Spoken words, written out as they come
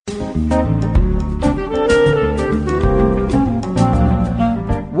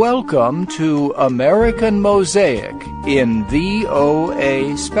Welcome to American Mosaic in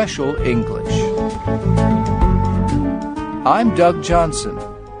VOA Special English. I'm Doug Johnson.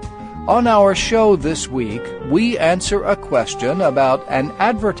 On our show this week, we answer a question about an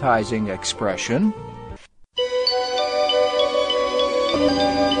advertising expression.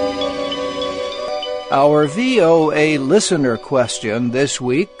 Our VOA listener question this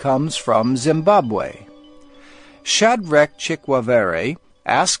week comes from Zimbabwe. Shadrach Chikwavere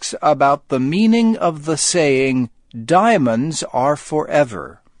asks about the meaning of the saying, "Diamonds are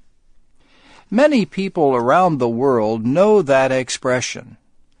forever." Many people around the world know that expression.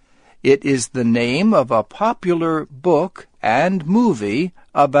 It is the name of a popular book and movie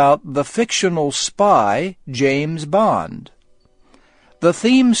about the fictional spy James Bond. The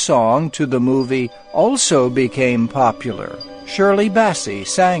theme song to the movie also became popular. Shirley Bassey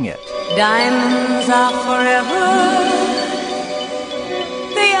sang it. Diamonds are forever.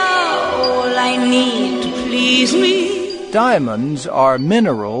 They are all I need to please me. Diamonds are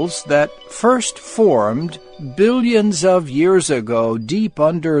minerals that first formed billions of years ago deep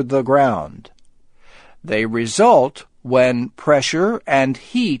under the ground. They result when pressure and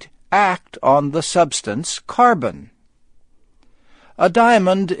heat act on the substance carbon. A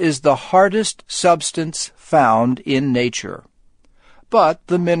diamond is the hardest substance found in nature, but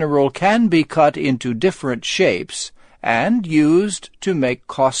the mineral can be cut into different shapes and used to make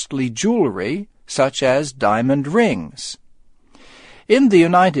costly jewelry, such as diamond rings. In the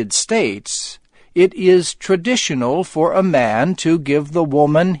United States, it is traditional for a man to give the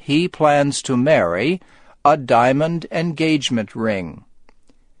woman he plans to marry a diamond engagement ring.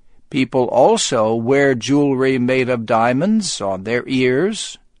 People also wear jewelry made of diamonds on their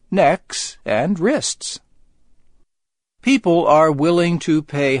ears, necks, and wrists. People are willing to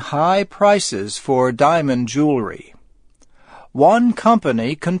pay high prices for diamond jewelry. One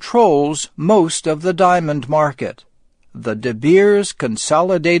company controls most of the diamond market, the De Beers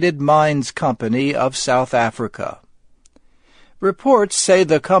Consolidated Mines Company of South Africa. Reports say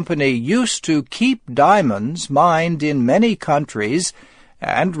the company used to keep diamonds mined in many countries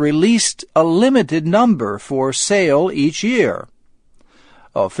and released a limited number for sale each year.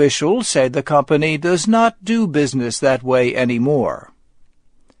 Officials say the company does not do business that way anymore.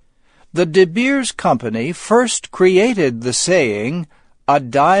 The De Beers Company first created the saying, "A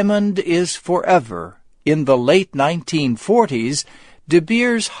diamond is forever." In the late 1940s, De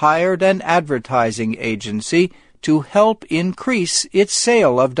Beers hired an advertising agency to help increase its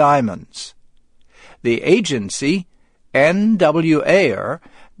sale of diamonds. The agency, N.W. Ayer,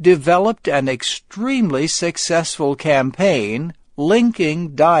 developed an extremely successful campaign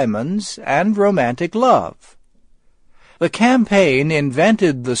linking diamonds and romantic love. The campaign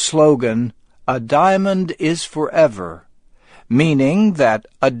invented the slogan, "A diamond is forever," meaning that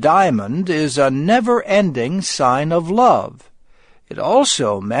a diamond is a never-ending sign of love. It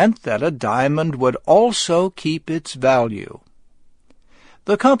also meant that a diamond would also keep its value.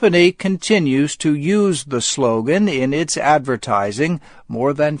 The company continues to use the slogan in its advertising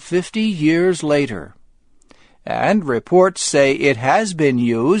more than 50 years later. And reports say it has been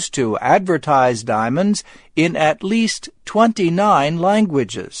used to advertise diamonds in at least 29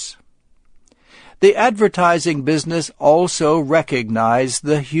 languages. The advertising business also recognized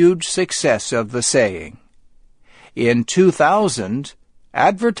the huge success of the saying. In 2000,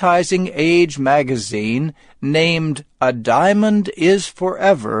 Advertising Age magazine named "A Diamond is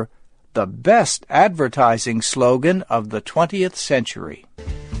Forever" the best advertising slogan of the 20th century.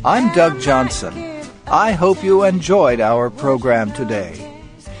 I'm Doug Johnson. I hope you enjoyed our program today.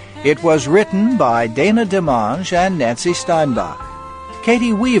 It was written by Dana DeMange and Nancy Steinbach.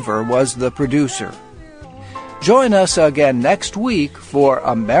 Katie Weaver was the producer. Join us again next week for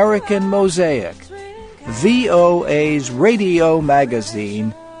American Mosaic, VOA's radio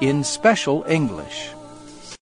magazine in special English.